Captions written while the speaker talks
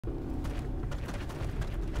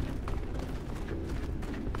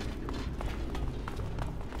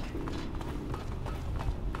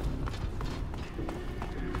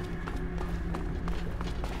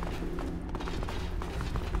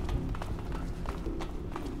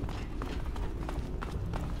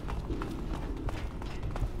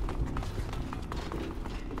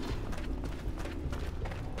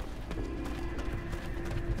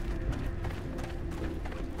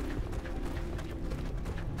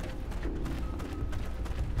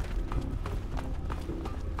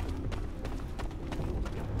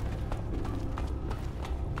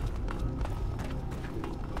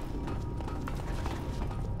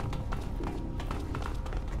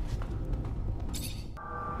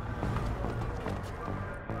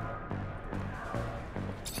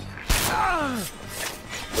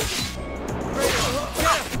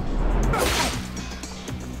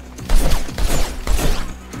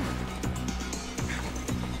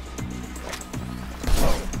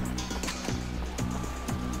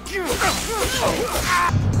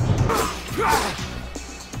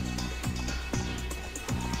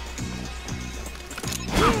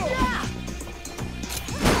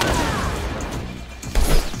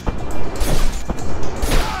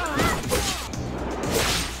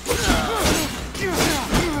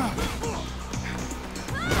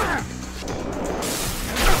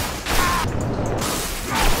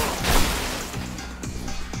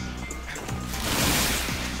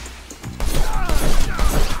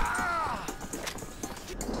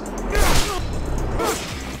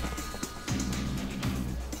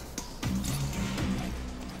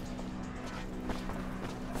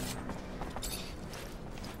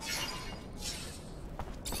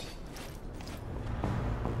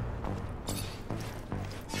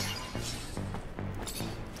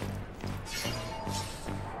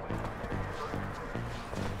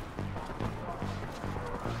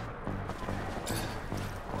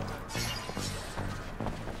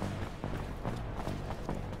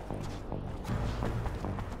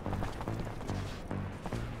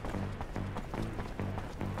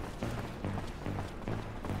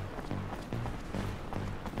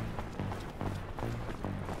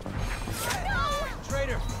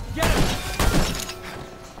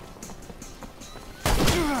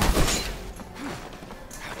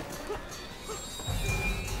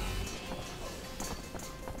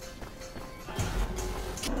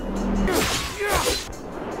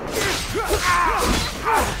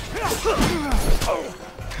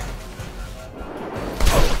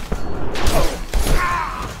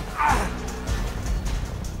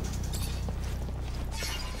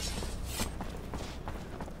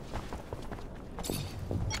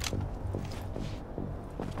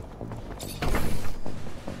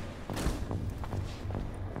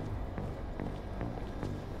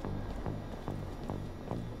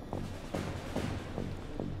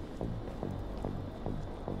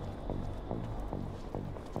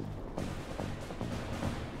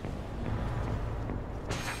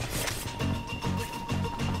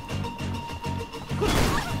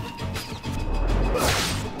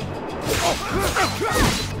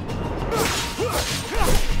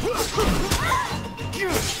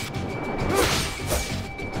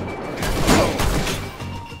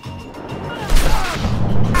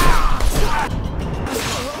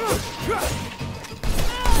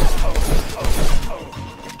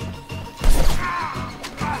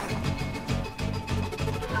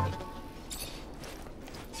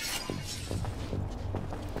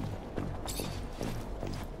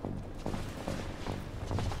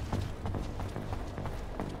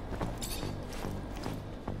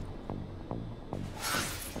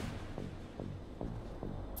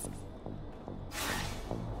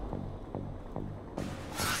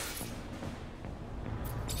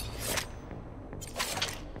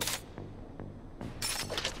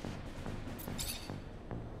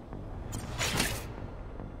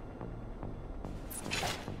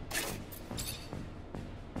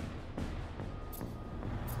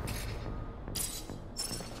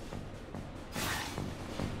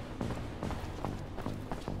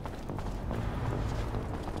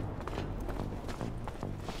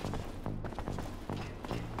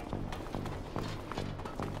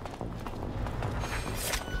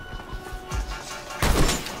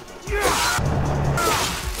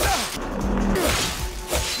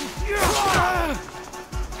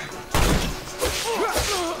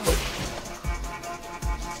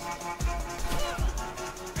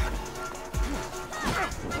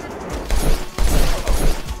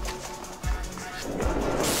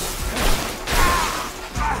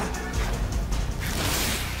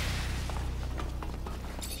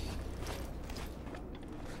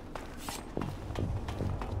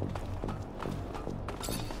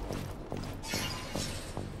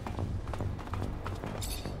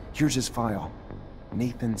Here's his file.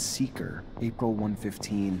 Nathan Seeker, April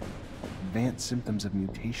 115. Advanced symptoms of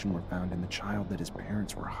mutation were found in the child that his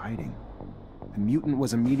parents were hiding. The mutant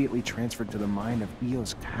was immediately transferred to the mine of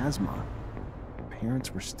Eos Chasma. The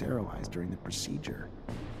parents were sterilized during the procedure.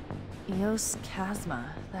 Eos Chasma,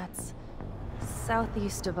 that's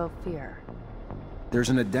southeast of Ophir. There's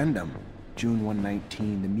an addendum. June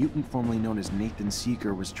 119, the mutant formerly known as Nathan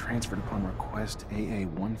Seeker was transferred upon request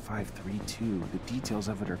AA-1532. The details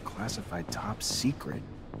of it are classified top secret.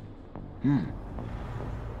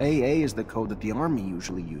 AA is the code that the Army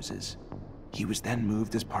usually uses. He was then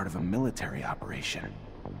moved as part of a military operation.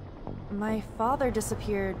 My father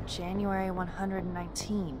disappeared January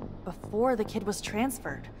 119, before the kid was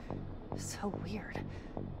transferred. So weird.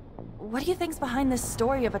 What do you think's behind this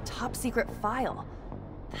story of a top-secret file?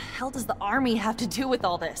 The hell does the army have to do with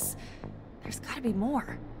all this? There's gotta be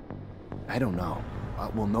more. I don't know.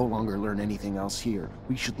 We'll no longer learn anything else here.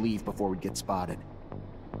 We should leave before we get spotted.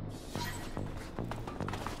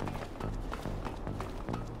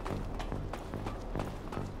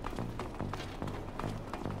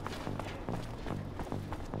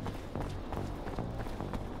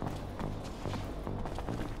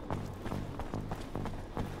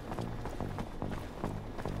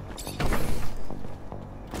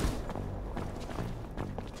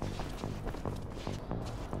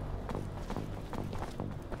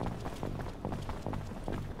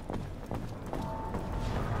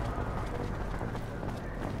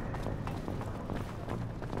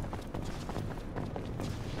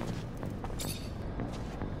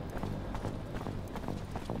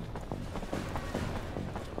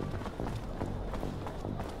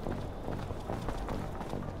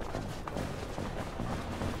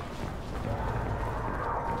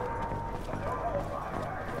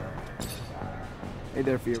 Hey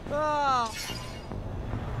there, Fear. Oh.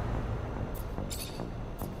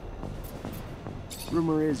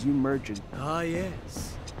 Rumor is you merchant. Ah,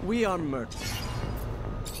 yes. We are merchants.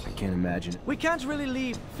 I can't imagine it. We can't really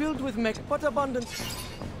leave, filled with mech, but abundant.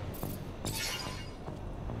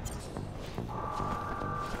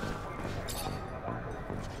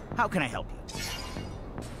 How can I help you?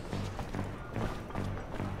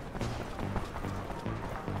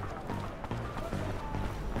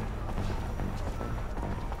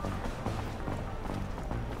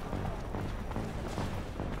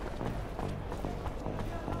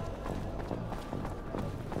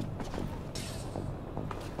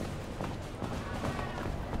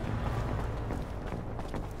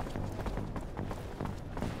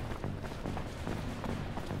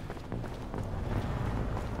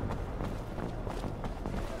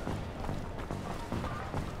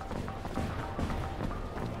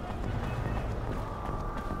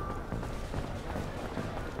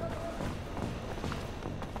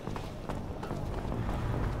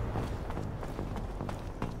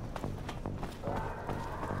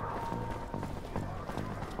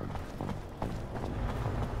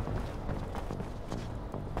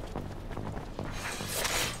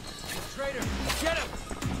 Traitor, get him!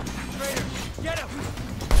 Traitor, get him!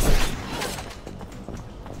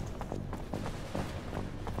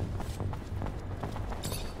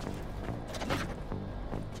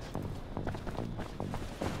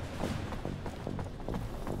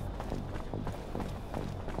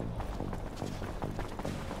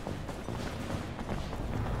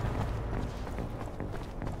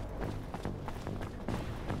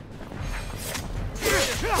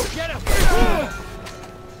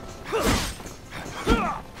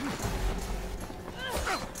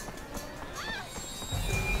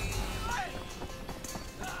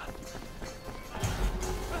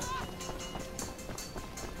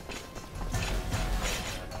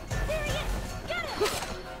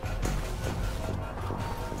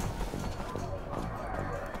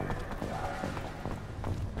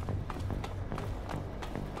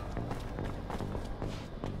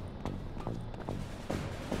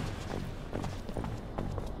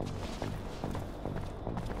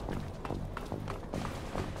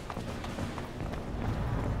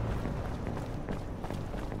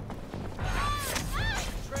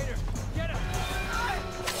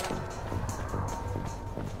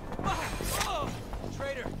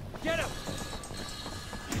 Get him!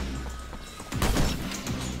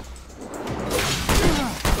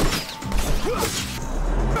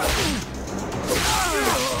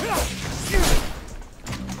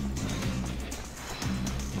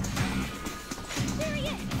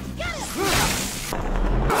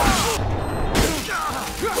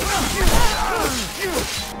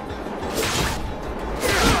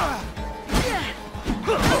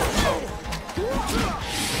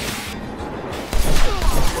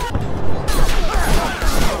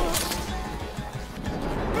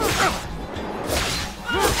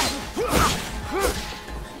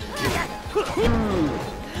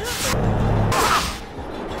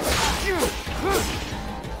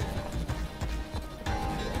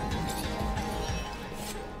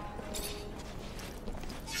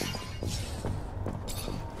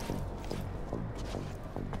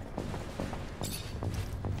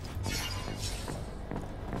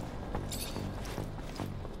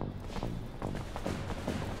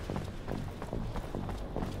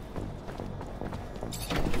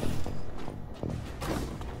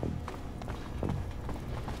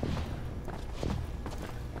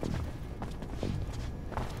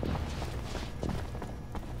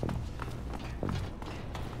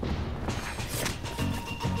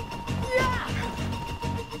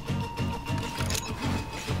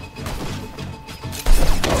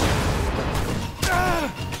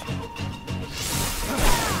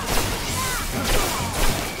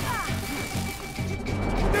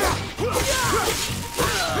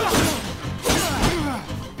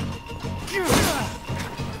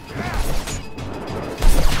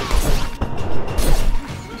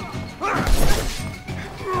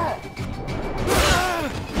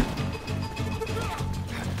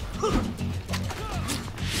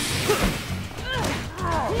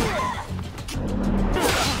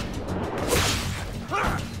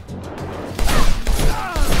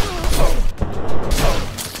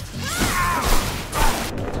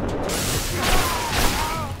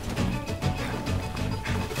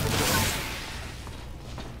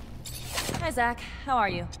 Hi, Zach. How are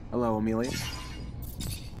you? Hello, Amelia.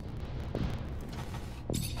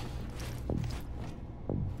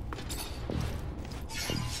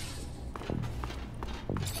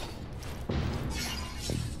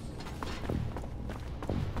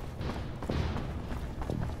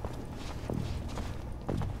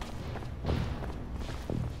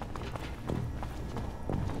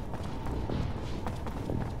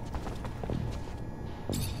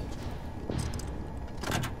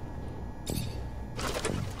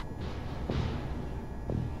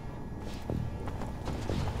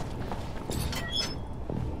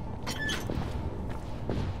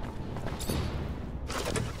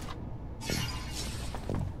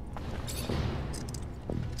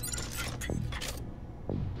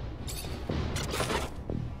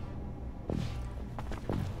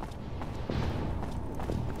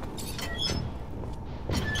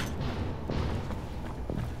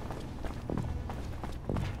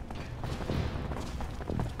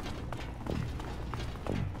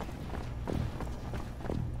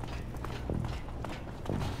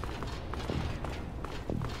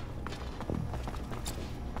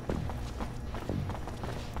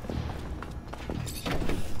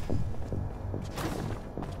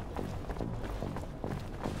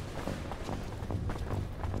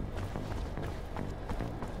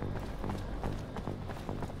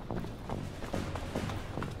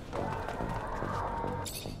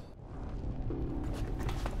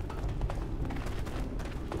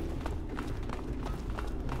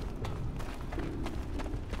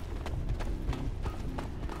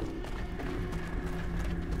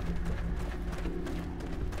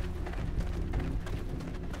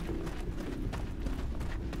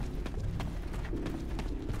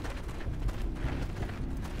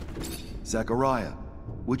 Zachariah,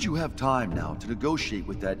 would you have time now to negotiate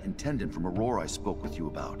with that intendant from Aurora I spoke with you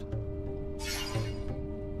about?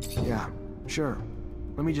 Yeah, sure.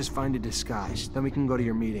 Let me just find a disguise, then we can go to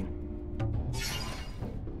your meeting.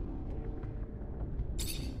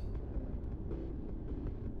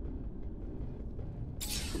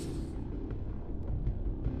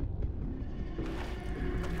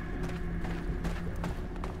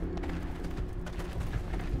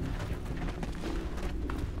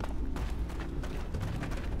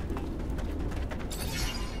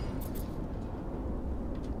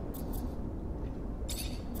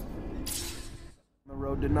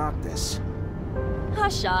 To knock this.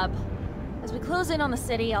 Hush up. As we close in on the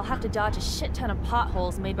city, I'll have to dodge a shit ton of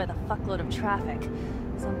potholes made by the fuckload of traffic.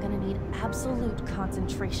 So I'm gonna need absolute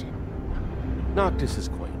concentration. Noctis is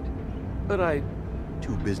quaint, but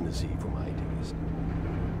too businessy for my taste.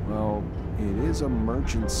 Well, it is a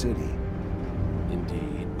merchant city.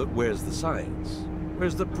 Indeed, but where's the science?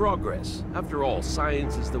 Where's the progress? After all,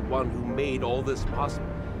 science is the one who made all this possible.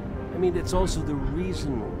 I mean, it's also the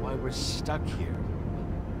reason why we're stuck here.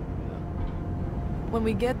 When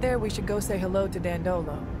we get there, we should go say hello to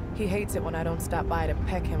Dandolo. He hates it when I don't stop by to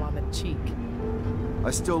peck him on the cheek.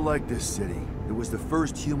 I still like this city. It was the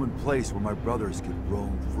first human place where my brothers could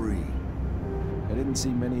roam free. I didn't see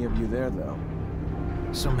many of you there, though.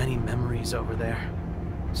 So many memories over there.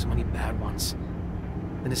 So many bad ones.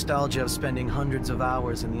 The nostalgia of spending hundreds of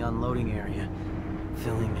hours in the unloading area,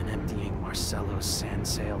 filling and emptying Marcello's sand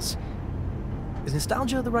sails. Is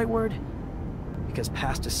nostalgia the right word? Because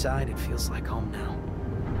past aside, it feels like home now.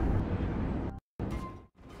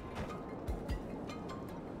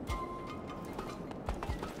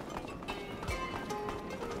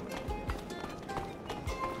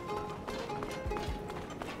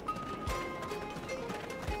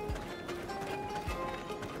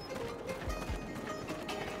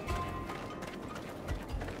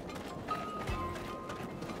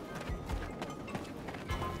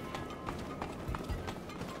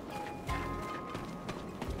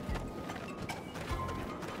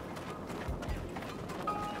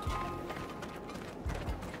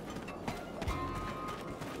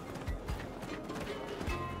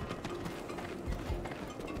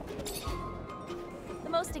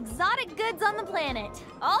 Most exotic goods on the planet.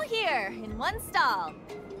 All here, in one stall.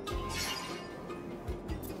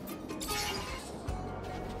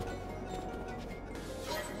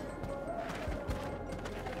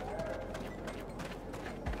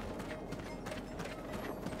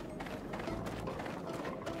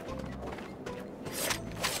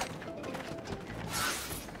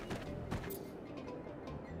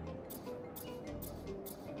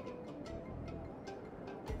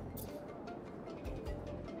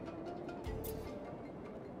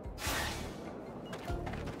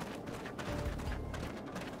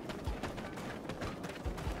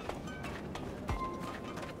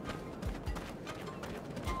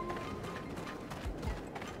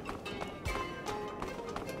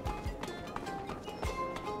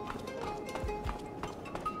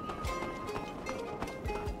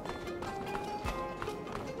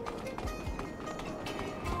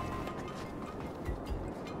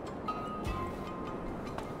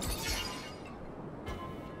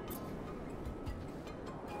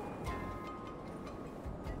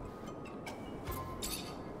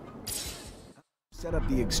 Set up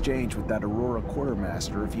the exchange with that Aurora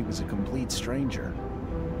quartermaster if he was a complete stranger.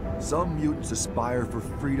 Some mutants aspire for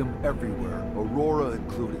freedom everywhere, Aurora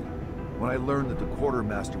included. When I learned that the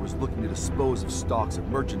quartermaster was looking to dispose of stocks of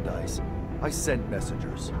merchandise, I sent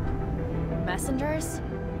messengers. Messengers?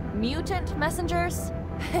 Mutant messengers?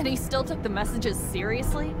 And he still took the messages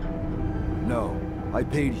seriously? No, I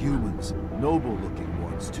paid humans, noble-looking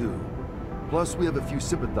ones too. Plus, we have a few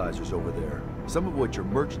sympathizers over there, some of which are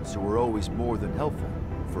merchants who are always more than helpful,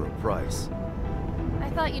 for a price. I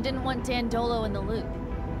thought you didn't want Dandolo in the loop.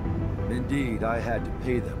 Indeed, I had to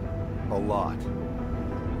pay them. A lot.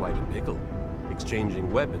 Quite a pickle.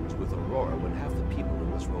 Exchanging weapons with Aurora when half the people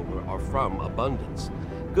in this rover are from Abundance.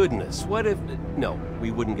 Goodness, what if... No,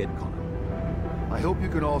 we wouldn't get caught. I hope you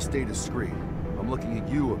can all stay discreet. I'm looking at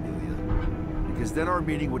you, Amelia. Because then our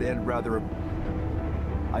meeting would end rather...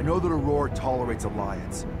 I know that Aurora tolerates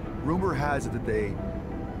alliance. Rumor has it that they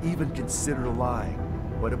even consider lying.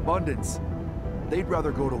 But Abundance, they'd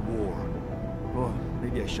rather go to war. Well,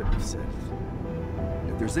 maybe I shouldn't have said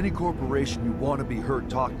it. If there's any corporation you want to be heard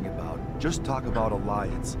talking about, just talk about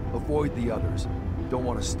alliance. Avoid the others. Don't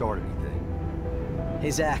want to start anything.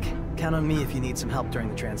 Hey, Zach. Count on me if you need some help during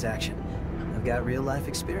the transaction. I've got real-life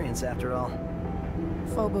experience, after all.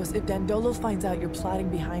 Phobos, if Dandolo finds out you're plotting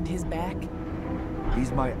behind his back...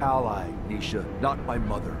 He's my ally, Nisha, not my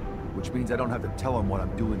mother. Which means I don't have to tell him what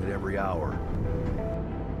I'm doing at every hour.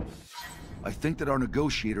 I think that our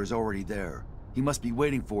negotiator is already there. He must be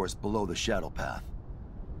waiting for us below the shadow path.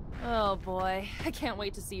 Oh boy, I can't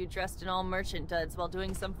wait to see you dressed in all merchant duds while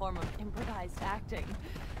doing some form of improvised acting.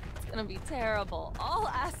 It's gonna be terrible. All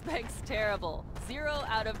aspects terrible. 0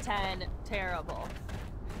 out of 10 terrible.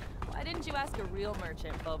 Why didn't you ask a real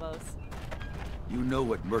merchant, Phobos? You know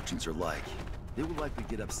what merchants are like. They will likely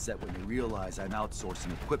get upset when they realize I'm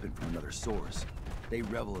outsourcing equipment from another source. They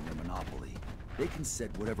revel in their monopoly. They can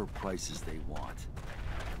set whatever prices they want.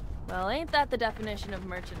 Well, ain't that the definition of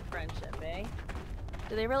merchant friendship, eh?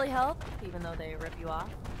 Do they really help, even though they rip you off?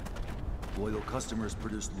 Loyal customers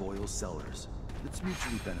produce loyal sellers. It's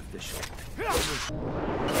mutually beneficial.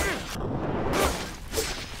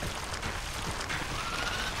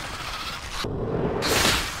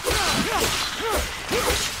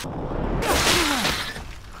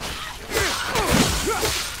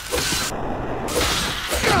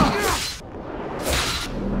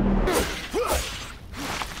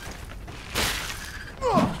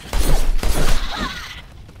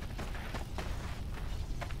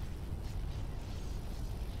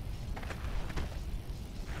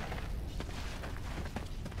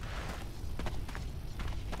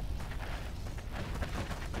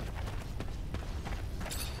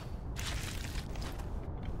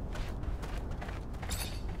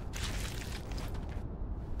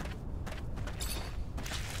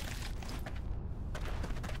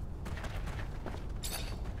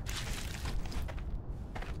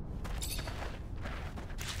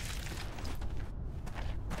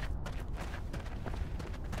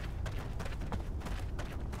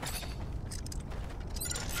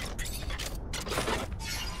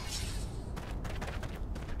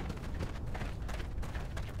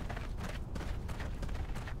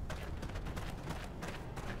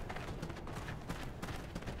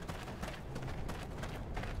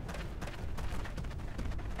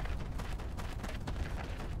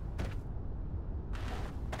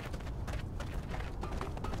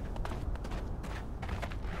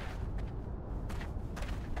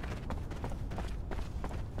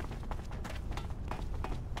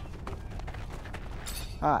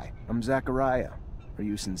 Hi, I'm Zachariah. Are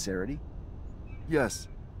you Sincerity? Yes.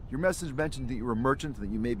 Your message mentioned that you're a merchant and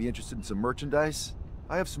that you may be interested in some merchandise.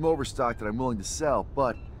 I have some overstock that I'm willing to sell,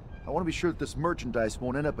 but I want to be sure that this merchandise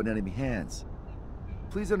won't end up in enemy hands.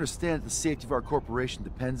 Please understand that the safety of our corporation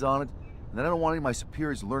depends on it, and that I don't want any of my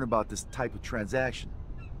superiors to learn about this type of transaction.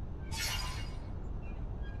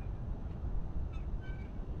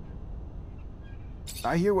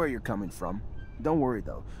 I hear where you're coming from. Don't worry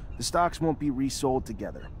though, the stocks won't be resold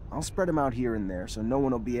together. I'll spread them out here and there so no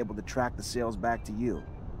one will be able to track the sales back to you.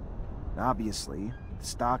 Obviously, if the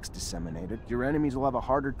stock's disseminated, your enemies will have a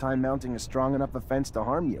harder time mounting a strong enough offense to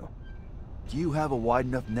harm you. Do you have a wide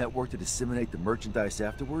enough network to disseminate the merchandise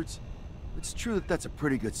afterwards? It's true that that's a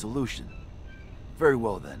pretty good solution. Very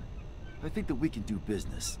well then. I think that we can do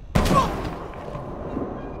business.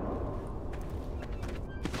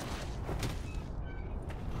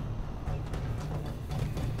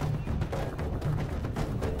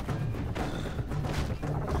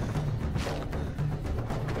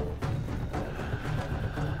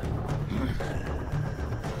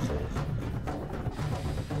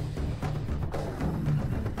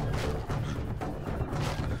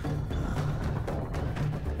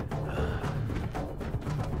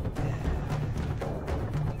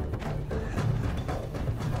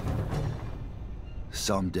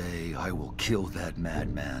 Someday I will kill that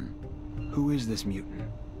madman. Who is this mutant?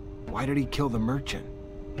 Why did he kill the merchant?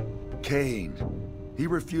 Kane. He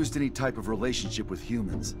refused any type of relationship with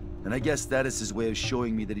humans, and I guess that is his way of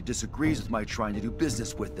showing me that he disagrees with my trying to do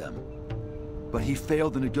business with them. But he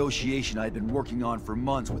failed the negotiation I had been working on for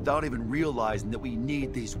months without even realizing that we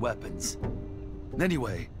need these weapons.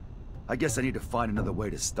 Anyway, I guess I need to find another way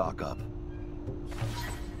to stock up.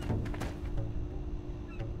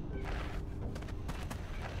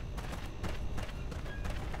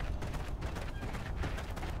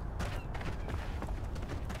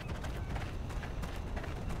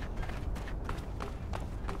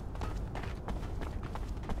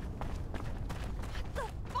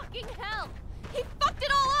 Hell! He fucked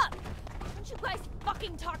it all up! Don't you guys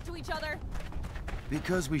fucking talk to each other?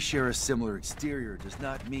 Because we share a similar exterior does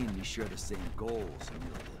not mean we share the same goals,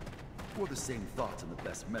 Amelia. Or the same thoughts on the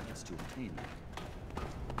best methods to obtain them.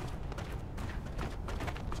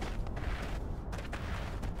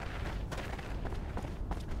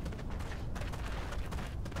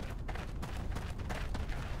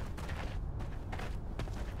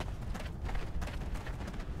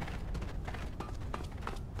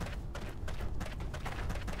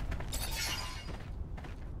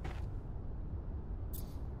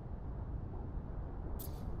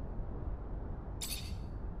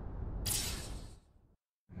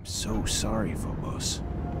 So sorry, Phobos.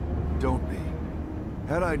 Don't be.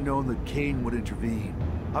 Had I known that Kane would intervene,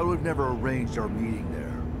 I would have never arranged our meeting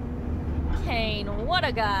there. Kane, what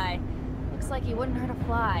a guy. Looks like he wouldn't hurt a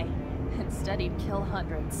fly. Instead, he'd kill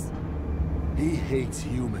hundreds. He hates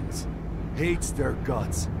humans, hates their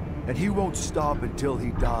guts, and he won't stop until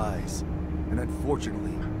he dies. And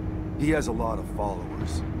unfortunately, he has a lot of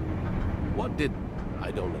followers. What did...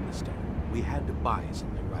 I don't understand. We had to buy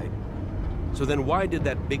something, right? So then why did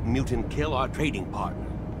that big mutant kill our trading partner?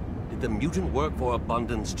 Did the mutant work for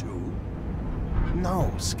Abundance too?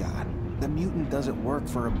 No, Scott. The mutant doesn't work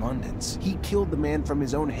for Abundance. He killed the man from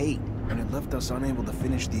his own hate, and it left us unable to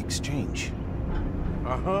finish the exchange.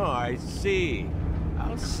 I see.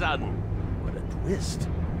 How sudden. What a twist.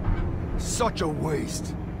 Such a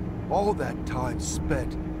waste. All that time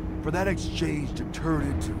spent for that exchange to turn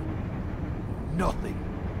into nothing.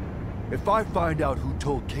 If I find out who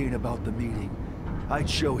told Kane about the meeting, I'd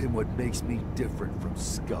show him what makes me different from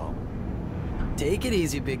scum. Take it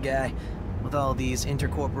easy, big guy. With all these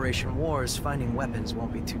intercorporation wars, finding weapons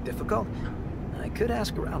won't be too difficult. I could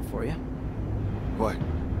ask around for you. Why,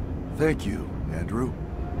 thank you, Andrew.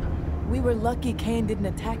 We were lucky Kane didn't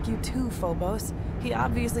attack you too, Phobos. He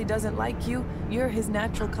obviously doesn't like you. You're his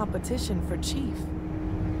natural competition for Chief.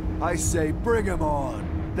 I say bring him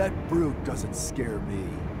on. That brute doesn't scare me.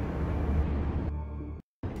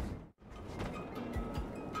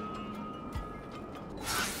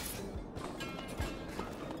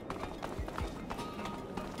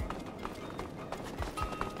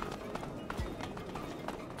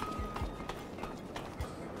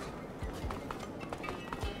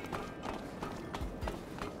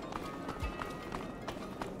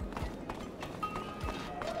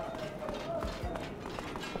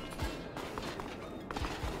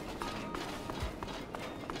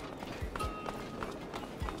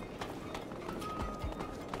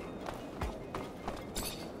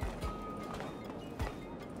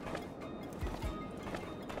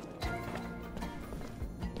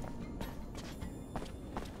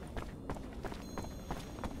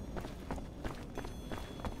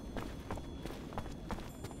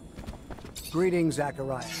 Greetings,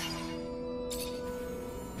 Zachariah.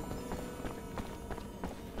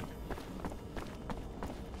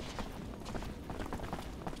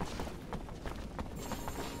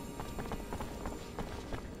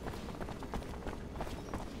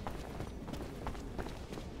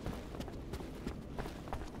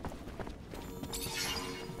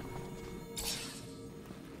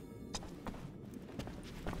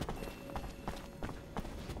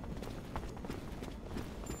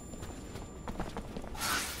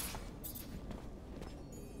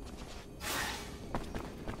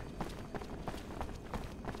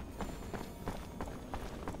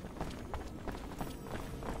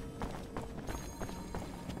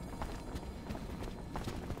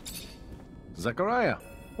 Zachariah,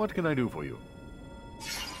 what can I do for you?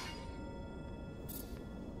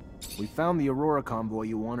 We found the Aurora convoy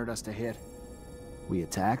you wanted us to hit. We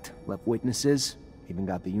attacked, left witnesses, even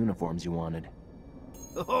got the uniforms you wanted.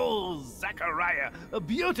 Oh, Zachariah, a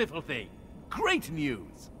beautiful thing. Great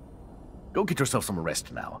news. Go get yourself some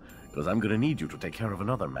rest now, because I'm gonna need you to take care of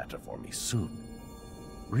another matter for me soon.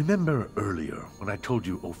 Remember earlier when I told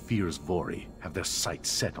you Ophir's Vori have their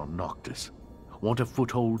sights set on Noctis? Want a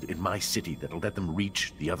foothold in my city that'll let them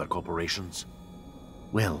reach the other corporations?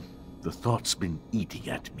 Well, the thought's been eating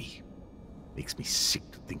at me. Makes me sick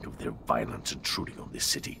to think of their violence intruding on this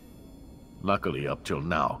city. Luckily, up till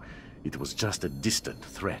now, it was just a distant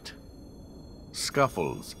threat.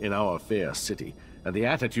 Scuffles in our fair city, and the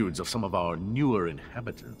attitudes of some of our newer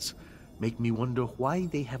inhabitants, make me wonder why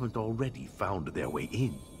they haven't already found their way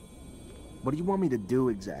in. What do you want me to do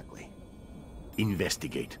exactly?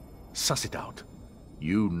 Investigate. Suss it out.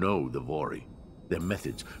 You know the Vori, their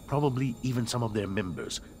methods, probably even some of their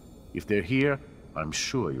members. If they're here, I'm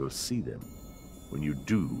sure you'll see them. When you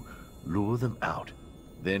do, lure them out,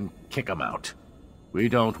 then kick them out. We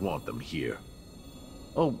don't want them here.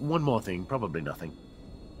 Oh, one more thing, probably nothing.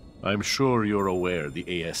 I'm sure you're aware the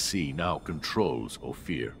ASC now controls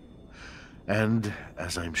Ophir. And,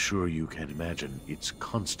 as I'm sure you can imagine, its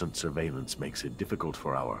constant surveillance makes it difficult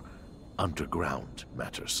for our underground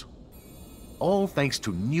matters. All thanks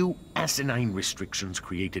to new asinine restrictions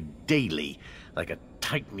created daily, like a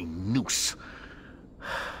tightening noose.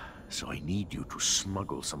 So I need you to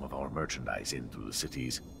smuggle some of our merchandise in through the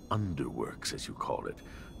city's underworks, as you call it,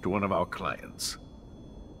 to one of our clients.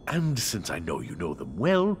 And since I know you know them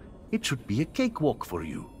well, it should be a cakewalk for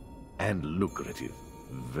you. And lucrative.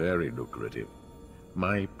 Very lucrative.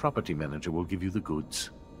 My property manager will give you the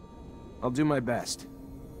goods. I'll do my best.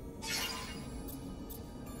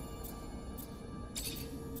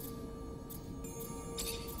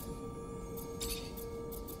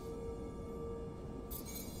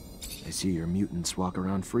 I see your mutants walk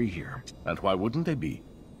around free here. And why wouldn't they be?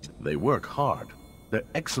 They work hard. They're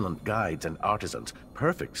excellent guides and artisans,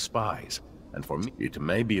 perfect spies. And for me, it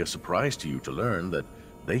may be a surprise to you to learn that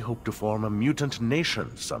they hope to form a mutant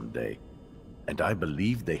nation someday. And I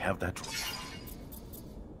believe they have that.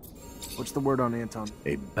 What's the word on Anton?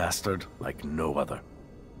 A bastard like no other.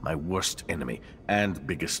 My worst enemy and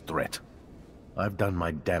biggest threat. I've done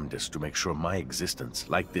my damnedest to make sure my existence,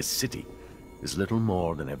 like this city, is little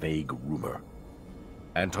more than a vague rumor.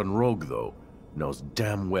 Anton Rogue, though, knows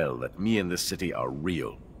damn well that me and this city are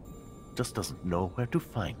real. Just doesn't know where to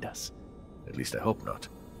find us. At least I hope not.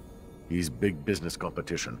 He's big business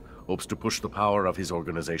competition, hopes to push the power of his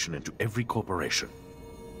organization into every corporation.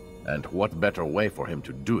 And what better way for him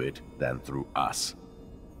to do it than through us?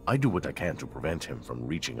 I do what I can to prevent him from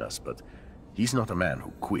reaching us, but he's not a man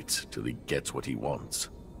who quits till he gets what he wants.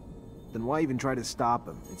 Then why even try to stop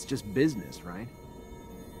him? It's just business, right?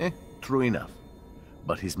 True enough.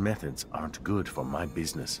 But his methods aren't good for my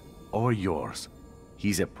business, or yours.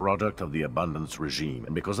 He's a product of the Abundance regime,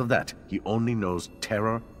 and because of that, he only knows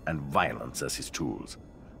terror and violence as his tools.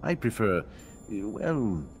 I prefer,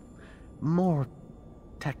 well, more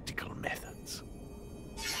tactical methods.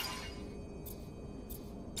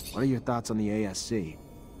 What are your thoughts on the ASC?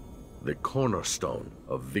 The cornerstone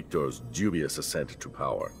of Victor's dubious ascent to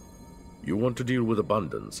power. You want to deal with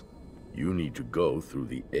Abundance, you need to go through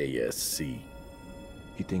the ASC.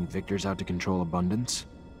 You think Victor's out to control Abundance?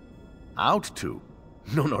 Out to?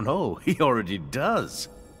 No, he already does.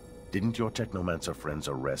 Didn't your Technomancer friend's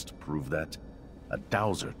arrest prove that? A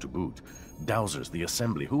dowser to boot. Dowsers, the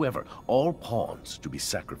Assembly, whoever, all pawns to be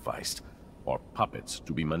sacrificed, or puppets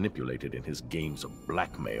to be manipulated in his games of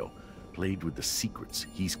blackmail, played with the secrets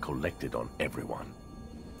he's collected on everyone.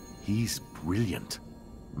 He's brilliant.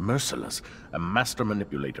 Merciless, a master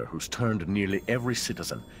manipulator who's turned nearly every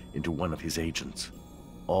citizen into one of his agents.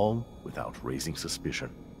 All without raising suspicion.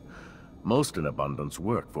 Most in Abundance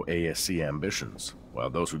work for ASC ambitions, while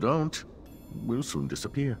those who don't will soon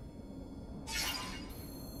disappear.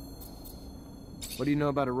 What do you know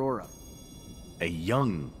about Aurora? A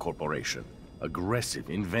young corporation. Aggressive,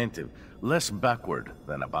 inventive, less backward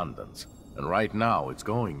than Abundance. And right now it's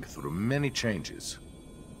going through many changes.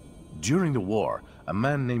 During the war, a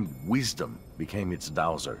man named Wisdom became its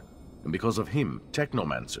dowser. And because of him,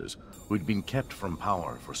 Technomancers, who'd been kept from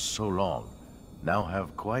power for so long, now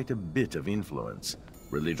have quite a bit of influence,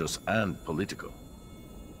 religious and political.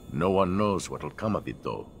 No one knows what'll come of it,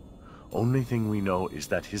 though. Only thing we know is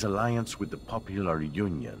that his alliance with the popular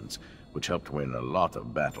unions, which helped win a lot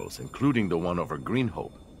of battles, including the one over Green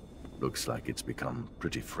Hope, looks like it's become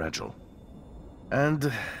pretty fragile.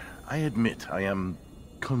 And I admit I am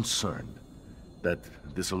concerned that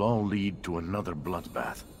this'll all lead to another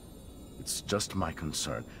bloodbath. It's just my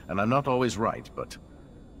concern, and I'm not always right, but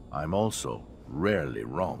I'm also rarely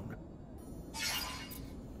wrong.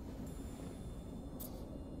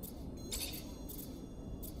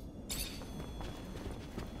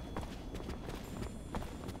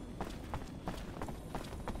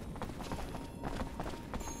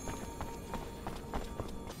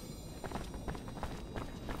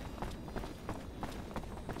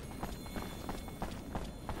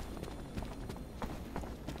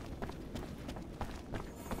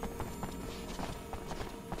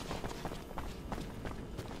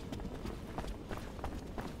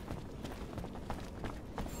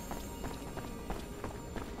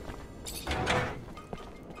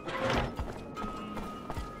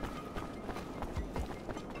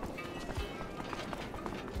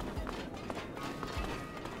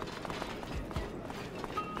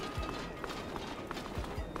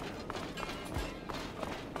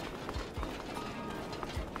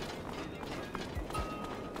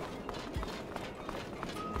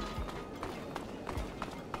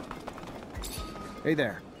 Hey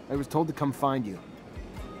there. I was told to come find you.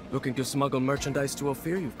 Looking to smuggle merchandise to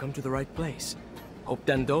Ophir? You've come to the right place. Hope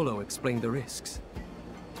Dandolo explained the risks.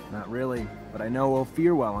 Not really, but I know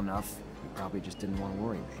Ophir well enough. You probably just didn't want to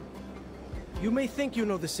worry me. You may think you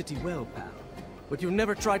know the city well, pal, but you've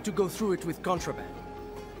never tried to go through it with contraband.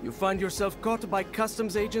 You find yourself caught by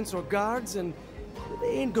customs agents or guards, and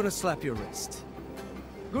they ain't gonna slap your wrist.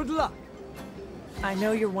 Good luck! I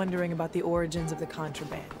know you're wondering about the origins of the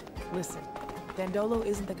contraband. Listen, Dandolo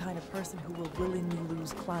isn't the kind of person who will willingly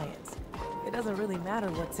lose clients. It doesn't really matter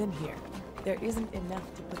what's in here. There isn't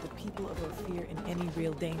enough to put the people of Ophir in any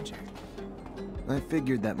real danger. I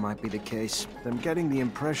figured that might be the case. I'm getting the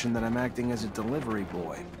impression that I'm acting as a delivery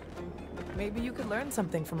boy. Maybe you could learn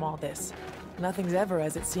something from all this. Nothing's ever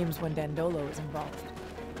as it seems when Dandolo is involved.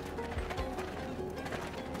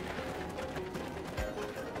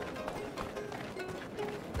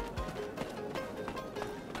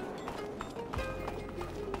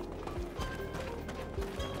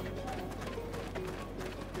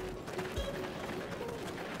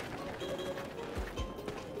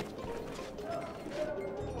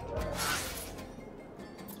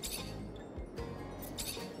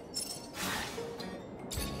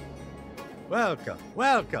 Welcome,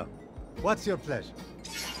 welcome. What's your pleasure?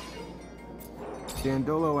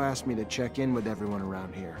 Dandolo asked me to check in with everyone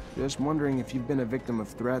around here. Just wondering if you've been a victim of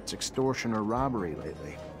threats, extortion, or robbery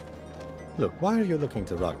lately. Look, why are you looking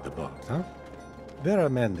to rock the boat, huh? There are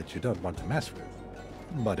men that you don't want to mess with.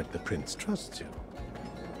 But if the prince trusts you...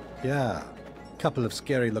 Yeah, a couple of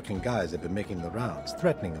scary-looking guys have been making the rounds,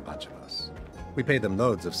 threatening a bunch of us. We pay them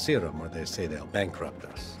loads of serum or they say they'll bankrupt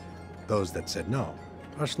us. Those that said no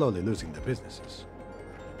are slowly losing their businesses.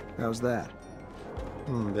 How's that?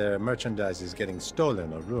 Their merchandise is getting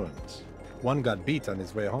stolen or ruined. One got beat on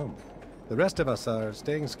his way home. The rest of us are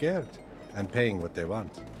staying scared and paying what they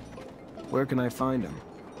want. Where can I find them?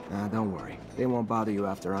 Don't worry. They won't bother you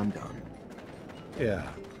after I'm done. Yeah,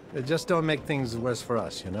 just don't make things worse for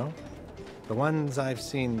us, you know? The ones I've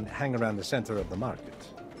seen hang around the center of the market.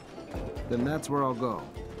 Then that's where I'll go.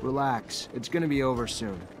 Relax. It's gonna be over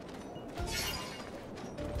soon.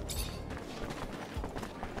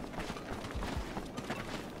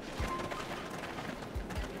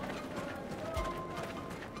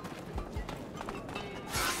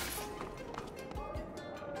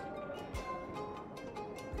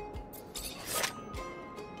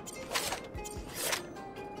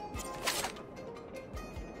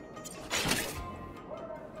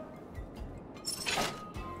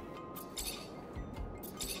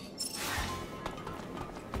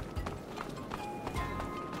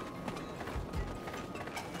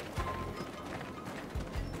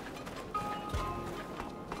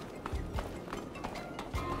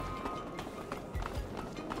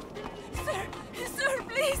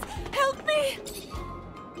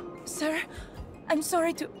 I'm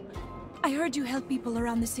sorry to... I heard you help people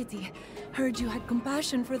around the city. Heard you had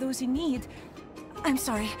compassion for those in need. I'm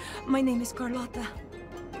sorry. My name is Carlotta.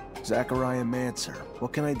 Zachariah Mancer.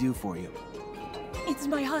 What can I do for you? It's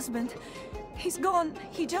my husband. He's gone.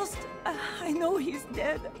 He just... I know he's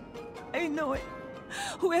dead. I know it.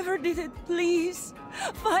 Whoever did it, please.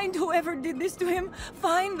 Find whoever did this to him.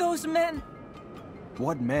 Find those men.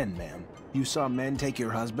 What men, ma'am? You saw men take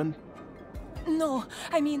your husband? No,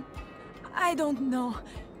 I mean... I don't know.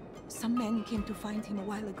 Some men came to find him a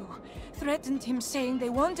while ago. Threatened him, saying they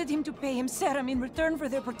wanted him to pay him serum in return for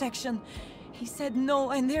their protection. He said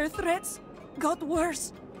no, and their threats got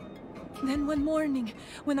worse. Then one morning,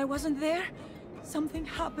 when I wasn't there, something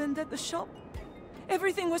happened at the shop.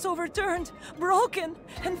 Everything was overturned, broken,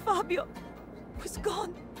 and Fabio was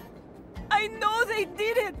gone. I know they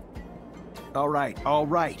did it! All right, all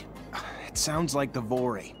right. It sounds like the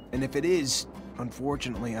Vori. And if it is,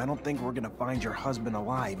 unfortunately, I don't think we're gonna find your husband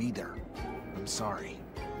alive either. I'm sorry.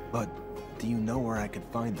 But do you know where I could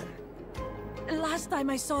find them? Last time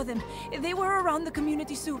I saw them, they were around the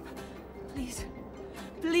community soup. Please,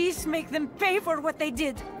 please make them pay for what they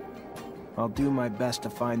did. I'll do my best to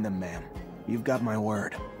find them, ma'am. You've got my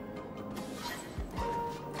word.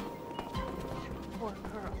 Poor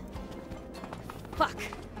girl. Fuck.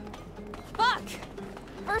 Fuck!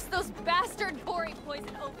 First those bastard Vori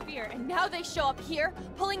poisoned Ophir, and now they show up here,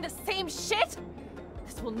 pulling the same shit?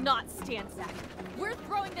 This will not stand, Zach. We're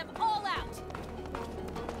throwing them all out!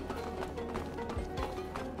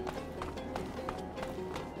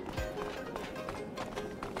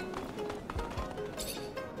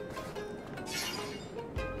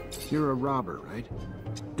 You're a robber, right?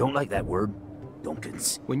 Don't like that word,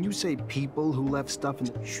 Dunkins. When you say people who left stuff in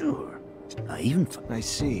the... Sure. Even... I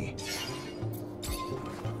see.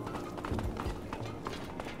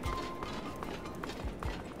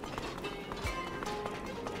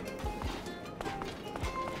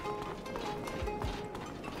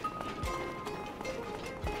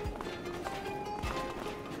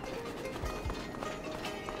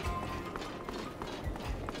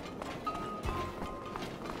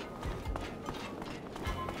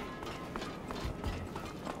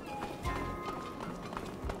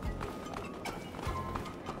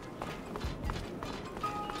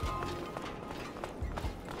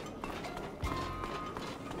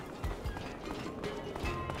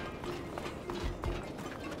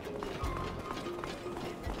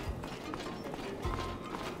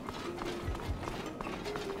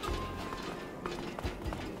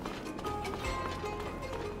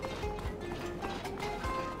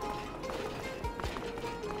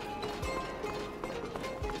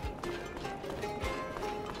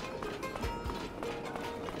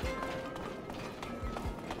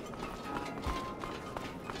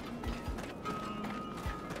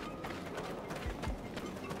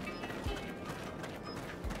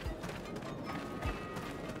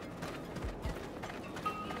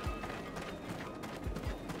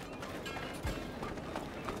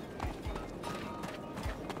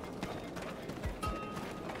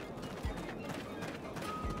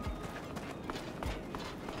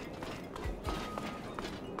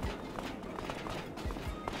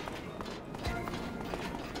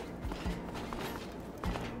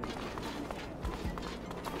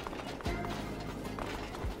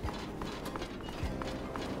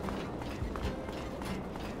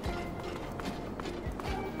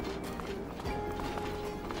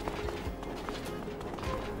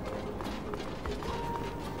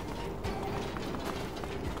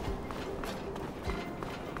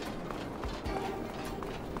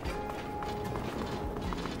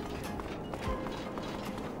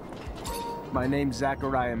 My name's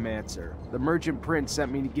Zachariah Mancer. The Merchant Prince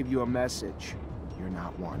sent me to give you a message. You're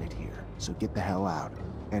not wanted here, so get the hell out.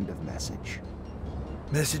 End of message.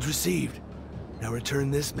 Message received. Now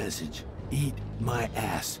return this message. Eat my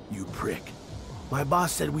ass, you prick. My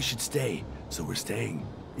boss said we should stay, so we're staying.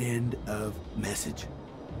 End of message.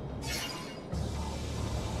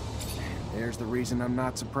 There's the reason I'm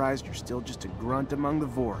not surprised you're still just a grunt among the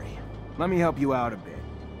Vori. Let me help you out a bit.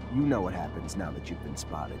 You know what happens now that you've been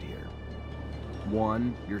spotted here.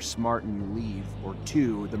 1, you're smart and you leave, or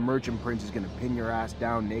 2, the Merchant Prince is gonna pin your ass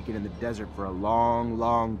down naked in the desert for a long,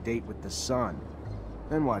 long date with the sun.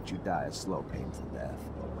 Then watch you die a slow, painful death.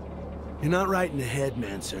 You're not right in the head,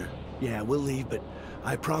 Mancer. Yeah, we'll leave, but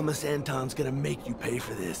I promise Anton's gonna make you pay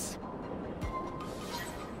for this.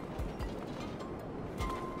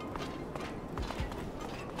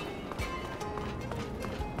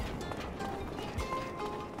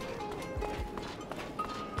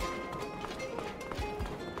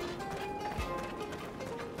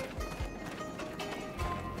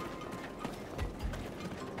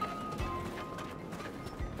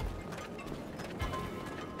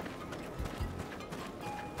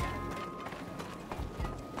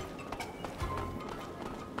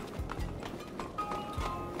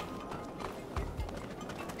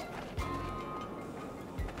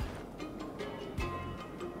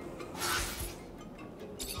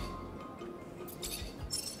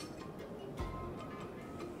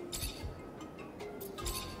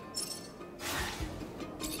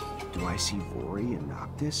 Do I see Vori and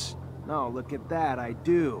Noctis? No, look at that, I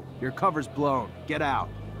do. Your cover's blown. Get out.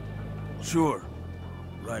 Sure.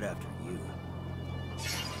 Right after you.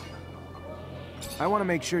 I want to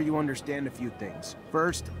make sure you understand a few things.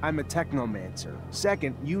 First, I'm a Technomancer.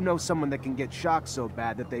 Second, you know someone that can get shocked so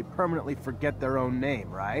bad that they permanently forget their own name,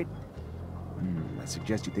 right? I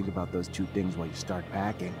suggest you think about those 2 things while you start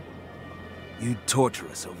packing. You'd torture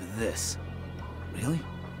us over this. Really?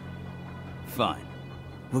 Fine.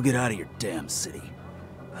 We'll get out of your damn city.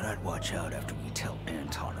 But I'd watch out after we tell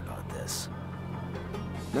Anton about this.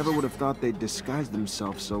 Never would have thought they'd disguise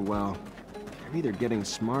themselves so well. They're either getting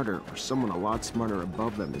smarter, or someone a lot smarter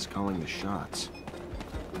above them is calling the shots.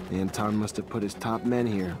 Anton must have put his top men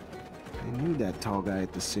here. I knew that tall guy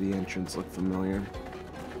at the city entrance looked familiar.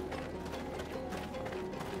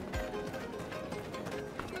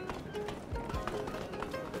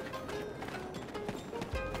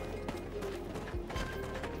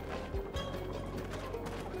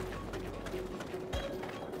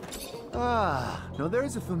 Ah, now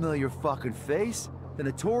there's a familiar fucking face. The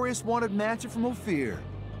notorious wanted Mancer from Ophir.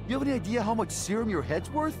 You have any idea how much serum your head's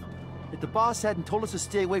worth? If the boss hadn't told us to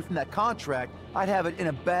stay away from that contract, I'd have it in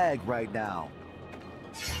a bag right now.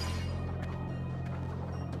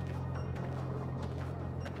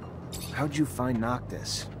 How'd you find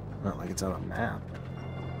Noctis? Not like it's on a map.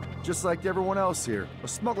 Just like everyone else here, a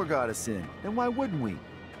smuggler got us in, and why wouldn't we?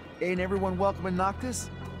 Ain't everyone welcome in Noctis?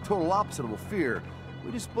 Total opposite of Ophir.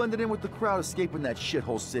 We just blended in with the crowd escaping that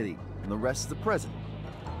shithole city, and the rest is the present.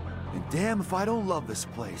 And damn if I don't love this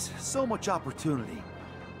place. So much opportunity.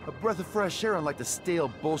 A breath of fresh air unlike the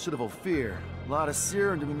stale bullshit of Ophir. A lot of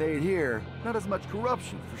serum to be made here. Not as much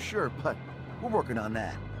corruption, for sure, but we're working on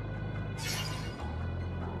that.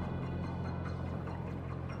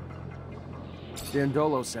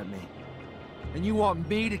 Dandolo sent me. And you want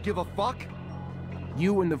me to give a fuck?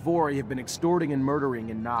 You and the Vori have been extorting and murdering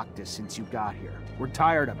in Noctis since you got here. We're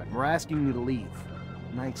tired of it, and we're asking you to leave.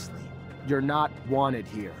 Nicely. You're not wanted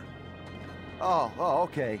here. Oh,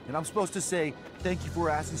 okay. And I'm supposed to say, thank you for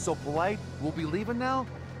asking so polite, we'll be leaving now?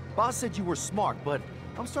 Boss said you were smart, but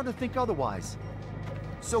I'm starting to think otherwise.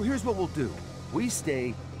 So here's what we'll do. We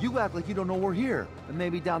stay, you act like you don't know we're here, and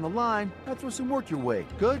maybe down the line, I'll throw some work your way.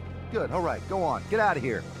 Good? Good, all right, go on. Get out of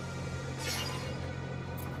here.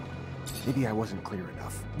 Maybe I wasn't clear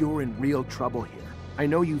enough. You're in real trouble here. I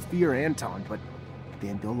know you fear Anton, but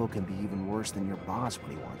Dandolo can be even worse than your boss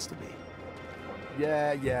when he wants to be.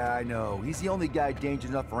 Yeah, I know. He's the only guy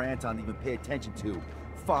dangerous enough for Anton to even pay attention to.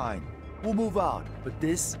 Fine, we'll move out. But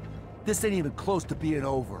this ain't even close to being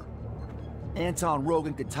over. Anton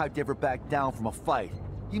Rogan could type ever back down from a fight.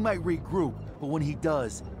 He might regroup, but when he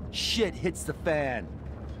does, shit hits the fan.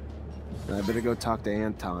 I better go talk to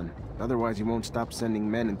Anton. Otherwise, he won't stop sending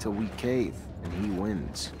men until we cave, and he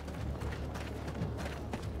wins.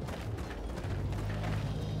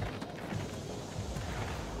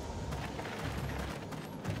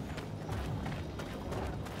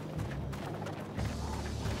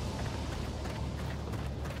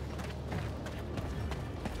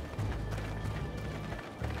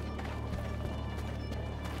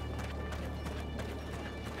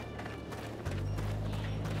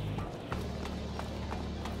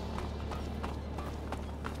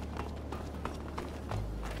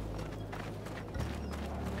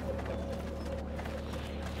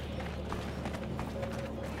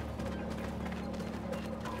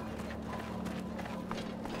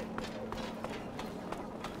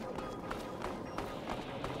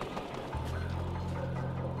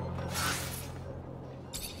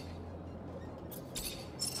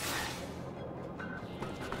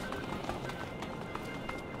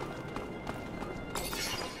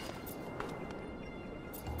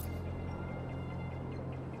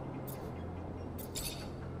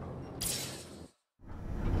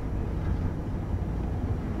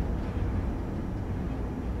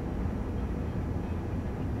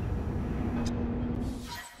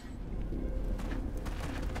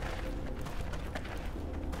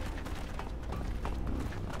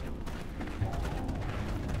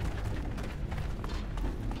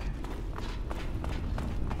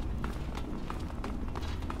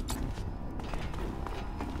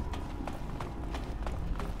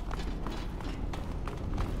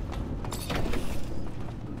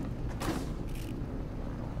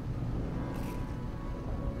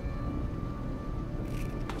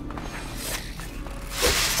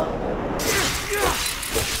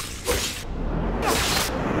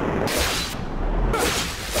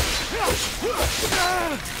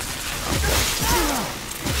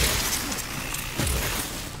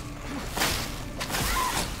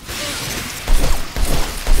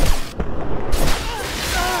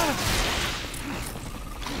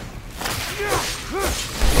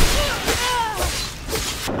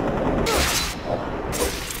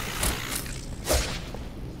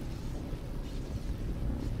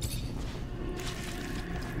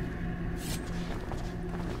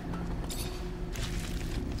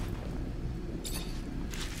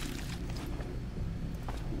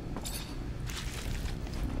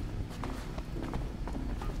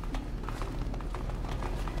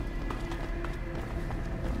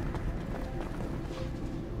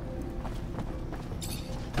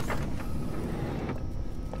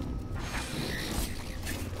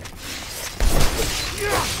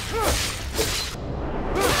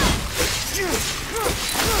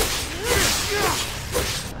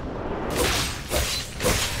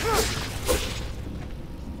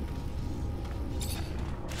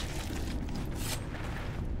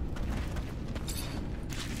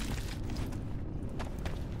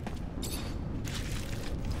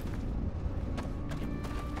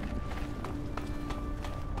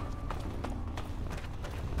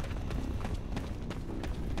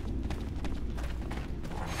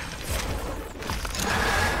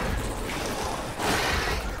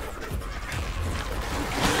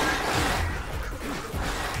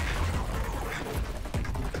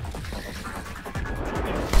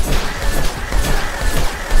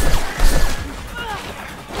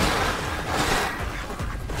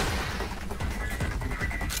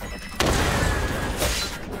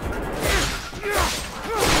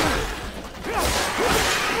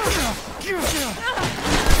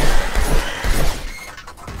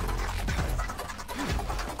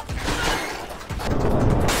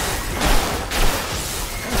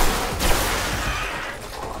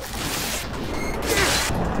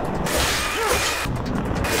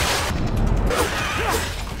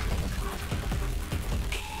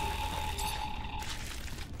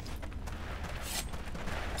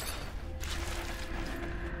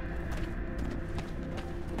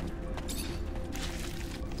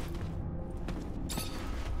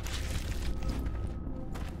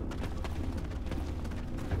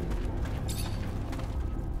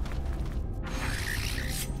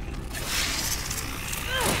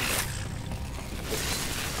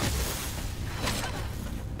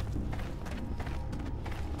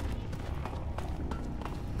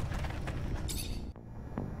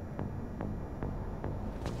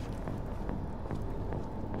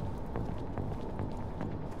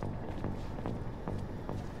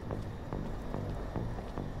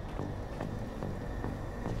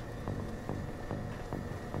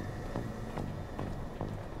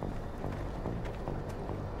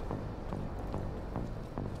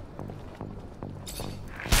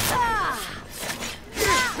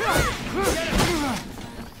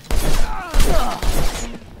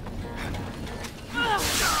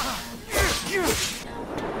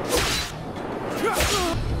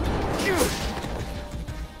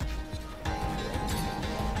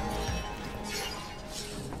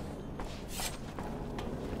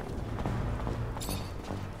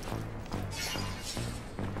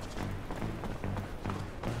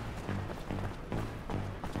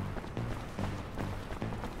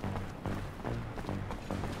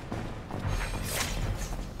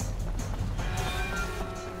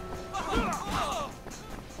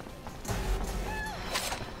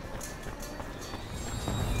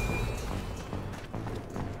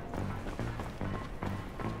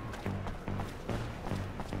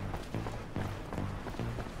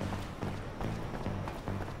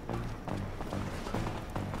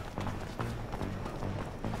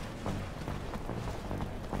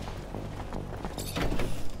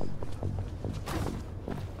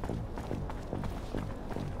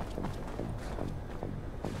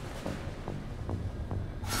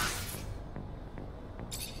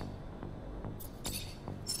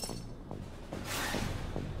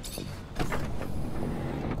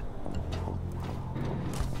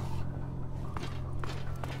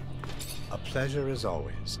 pleasure as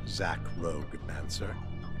always, Zack Rogue-Mancer.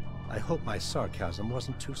 I hope my sarcasm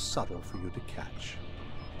wasn't too subtle for you to catch.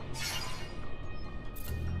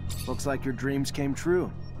 Looks like your dreams came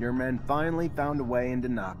true. Your men finally found a way into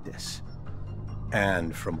Noctis.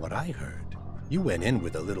 And from what I heard, you went in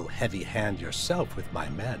with a little heavy hand yourself with my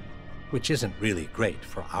men, which isn't really great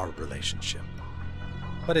for our relationship.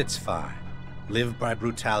 But it's fine. Live by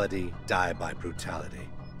brutality, die by brutality.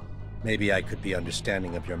 Maybe I could be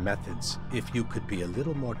understanding of your methods if you could be a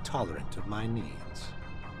little more tolerant of my needs.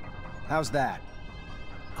 How's that?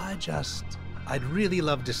 I'd really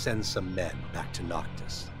love to send some men back to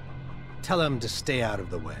Noctis. Tell them to stay out of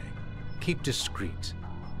the way. Keep discreet.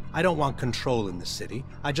 I don't want control in the city.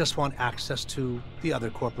 I just want access to the other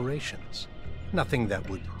corporations. Nothing that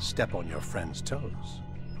would step on your friend's toes.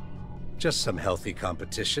 Just some healthy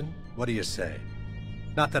competition. What do you say?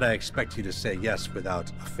 Not that I expect you to say yes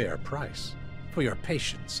without a fair price, for your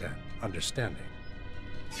patience and understanding.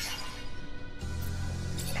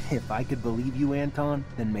 If I could believe you, Anton,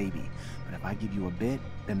 then maybe. But if I give you a bit,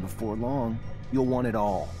 then before long, you'll want it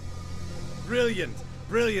all. Brilliant!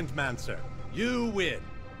 Brilliant, Mancer. You win.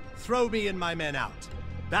 Throw me and my men out.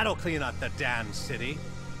 That'll clean up the damn city.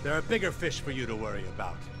 There are bigger fish for you to worry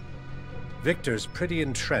about. Victor's pretty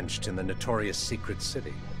entrenched in the notorious secret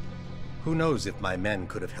city. Who knows if my men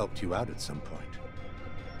could have helped you out at some point.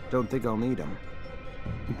 Don't think I'll need them.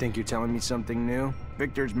 You think you're telling me something new?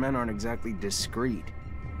 Victor's men aren't exactly discreet.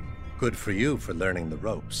 Good for you for learning the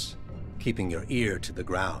ropes. Keeping your ear to the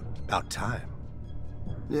ground. About time.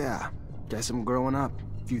 Yeah, guess I'm growing up.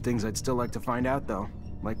 A few things I'd still like to find out, though.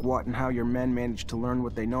 Like what and how your men managed to learn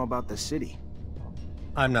what they know about the city.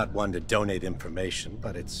 I'm not one to donate information,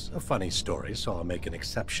 but it's a funny story, so I'll make an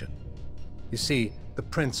exception. You see, the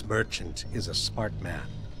Prince Merchant is a smart man,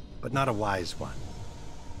 but not a wise one.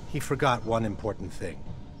 He forgot one important thing.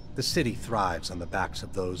 The city thrives on the backs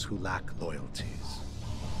of those who lack loyalties.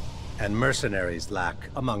 And mercenaries lack,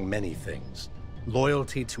 among many things,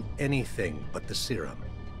 loyalty to anything but the serum.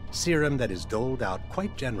 Serum that is doled out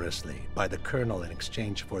quite generously by the Colonel in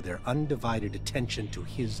exchange for their undivided attention to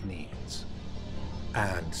his needs.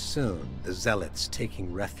 And soon, the Zealots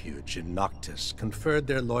taking refuge in Noctis conferred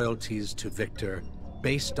their loyalties to Victor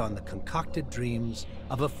based on the concocted dreams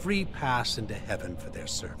of a free pass into heaven for their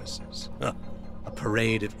services. A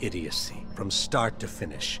parade of idiocy, from start to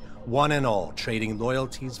finish, one and all trading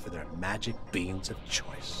loyalties for their magic beans of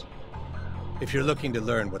choice. If you're looking to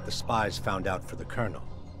learn what the spies found out for the Colonel,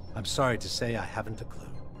 I'm sorry to say I haven't a clue.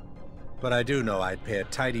 But I do know I'd pay a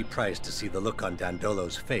tidy price to see the look on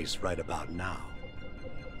Dandolo's face right about now.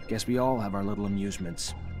 Guess we all have our little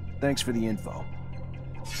amusements. Thanks for the info.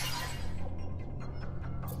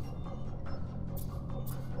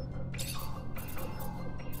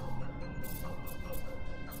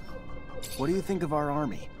 What do you think of our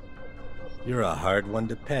army? You're a hard one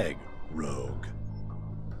to peg, Rogue.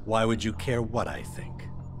 Why would you care what I think?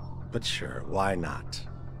 But sure, why not?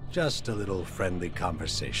 Just a little friendly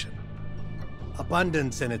conversation.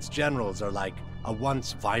 Abundance and its generals are like a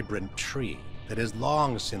once vibrant tree that has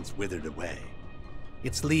long since withered away.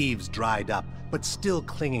 Its leaves dried up, but still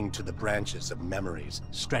clinging to the branches of memories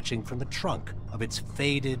stretching from the trunk of its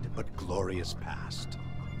faded but glorious past.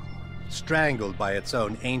 Strangled by its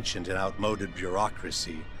own ancient and outmoded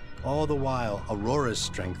bureaucracy, all the while Aurora's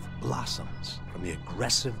strength blossoms from the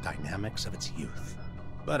aggressive dynamics of its youth.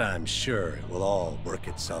 But I'm sure it will all work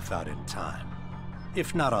itself out in time.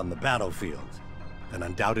 If not on the battlefield, then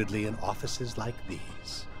undoubtedly in offices like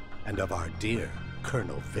these, and of our dear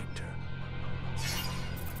Colonel Victor.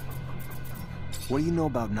 What do you know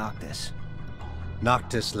about Noctis?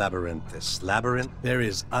 Noctis Labyrinthus. Labyrinth, there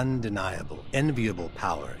is undeniable, enviable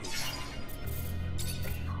power.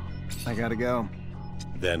 I gotta go.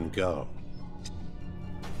 Then go.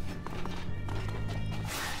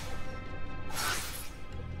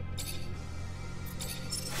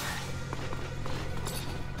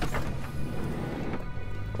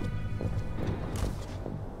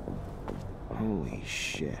 Holy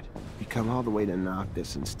shit. You come all the way to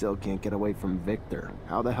Noctis and still can't get away from Victor.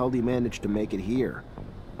 How the hell do you manage to make it here?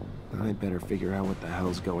 I better figure out what the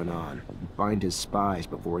hell's going on and find his spies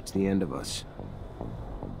before it's the end of us.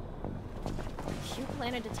 You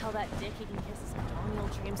planning to tell that dick he can kiss his colonial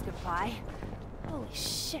dreams goodbye? Holy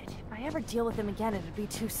shit, if I ever deal with him again, it'd be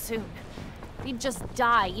too soon. He'd just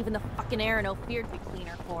die, even the fucking air in Ophir'd be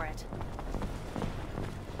cleaner for it.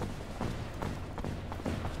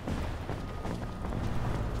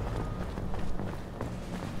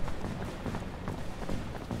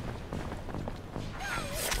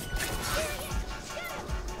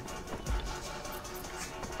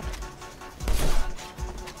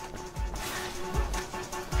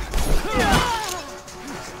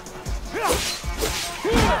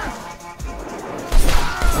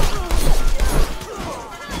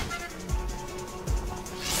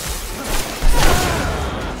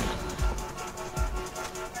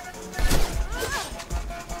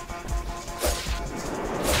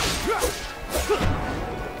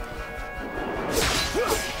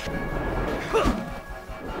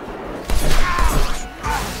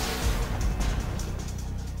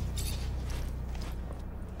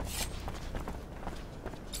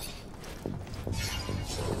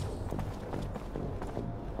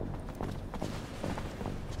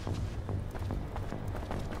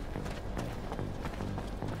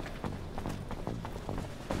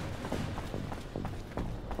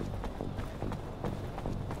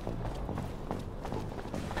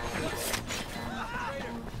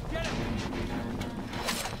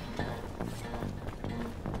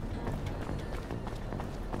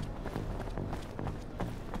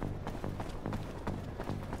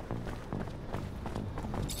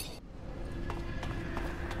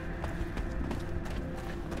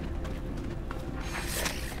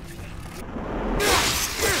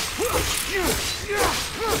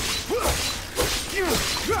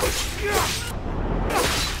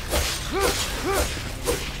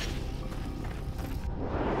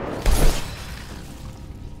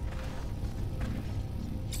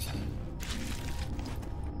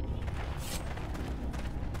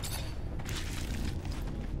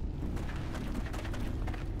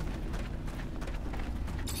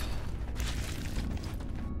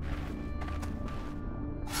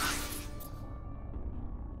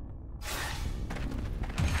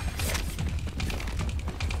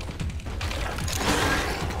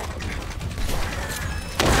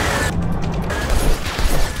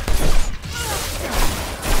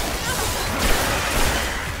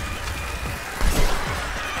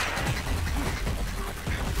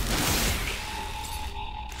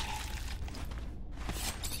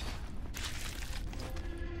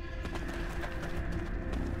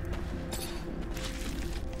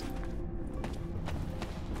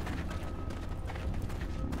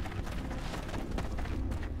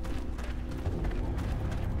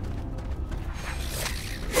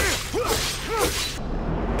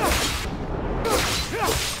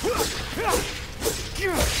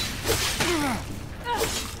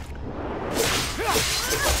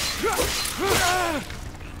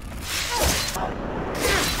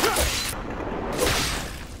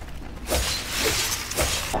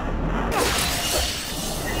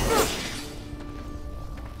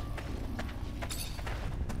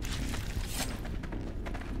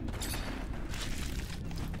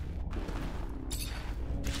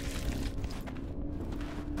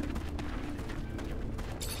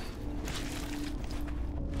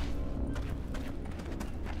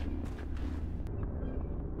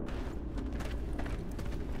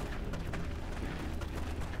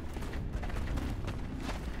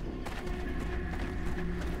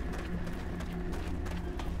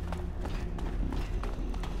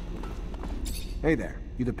 Hey there,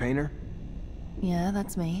 you the painter? Yeah,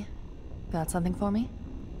 that's me. Got something for me?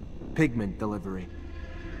 Pigment delivery.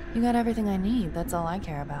 You got everything I need, that's all I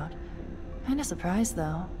care about. Kinda surprised,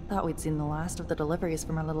 though. Thought we'd seen the last of the deliveries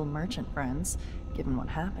from our little merchant friends, given what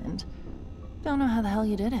happened. Don't know how the hell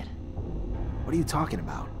you did it. What are you talking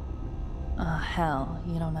about? Hell,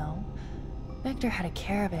 you don't know. Victor had a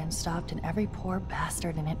caravan stopped and every poor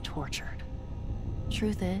bastard in it tortured.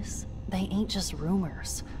 Truth is, they ain't just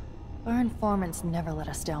rumors. Our informants never let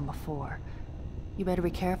us down before. You better be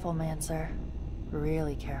careful, Mancer.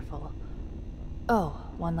 Really careful. Oh,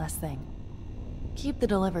 one last thing. Keep the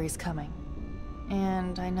deliveries coming.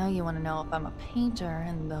 And I know you want to know if I'm a painter,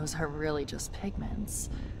 and those are really just pigments.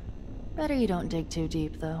 Better you don't dig too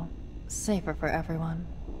deep, though. Safer for everyone.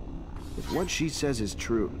 If what she says is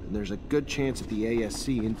true, then there's a good chance that the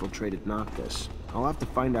ASC infiltrated Noctis. I'll have to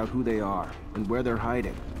find out who they are, and where they're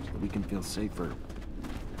hiding, so we can feel safer.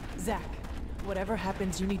 Zack, whatever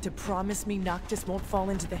happens, you need to promise me Noctis won't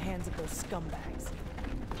fall into the hands of those scumbags.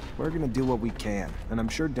 We're gonna do what we can, and I'm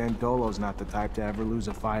sure Dandolo's not the type to ever lose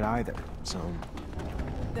a fight either, so...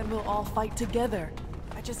 Then we'll all fight together.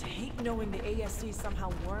 I just hate knowing the ASC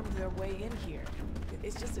somehow wormed their way in here.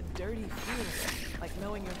 It's just a dirty feeling, like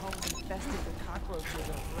knowing your home's infested with cockroaches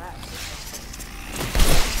or rats or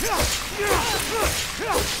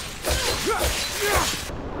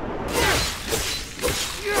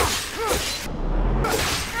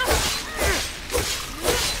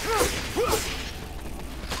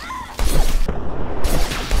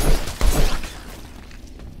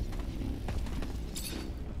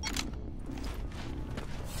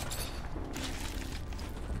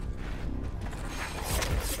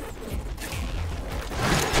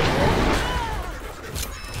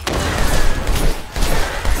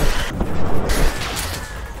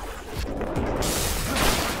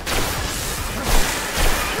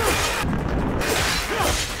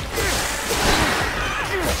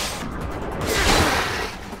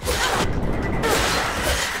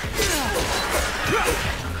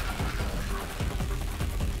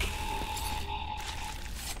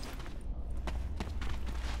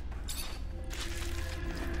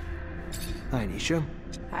Alicia.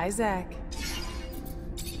 Hi, Zach.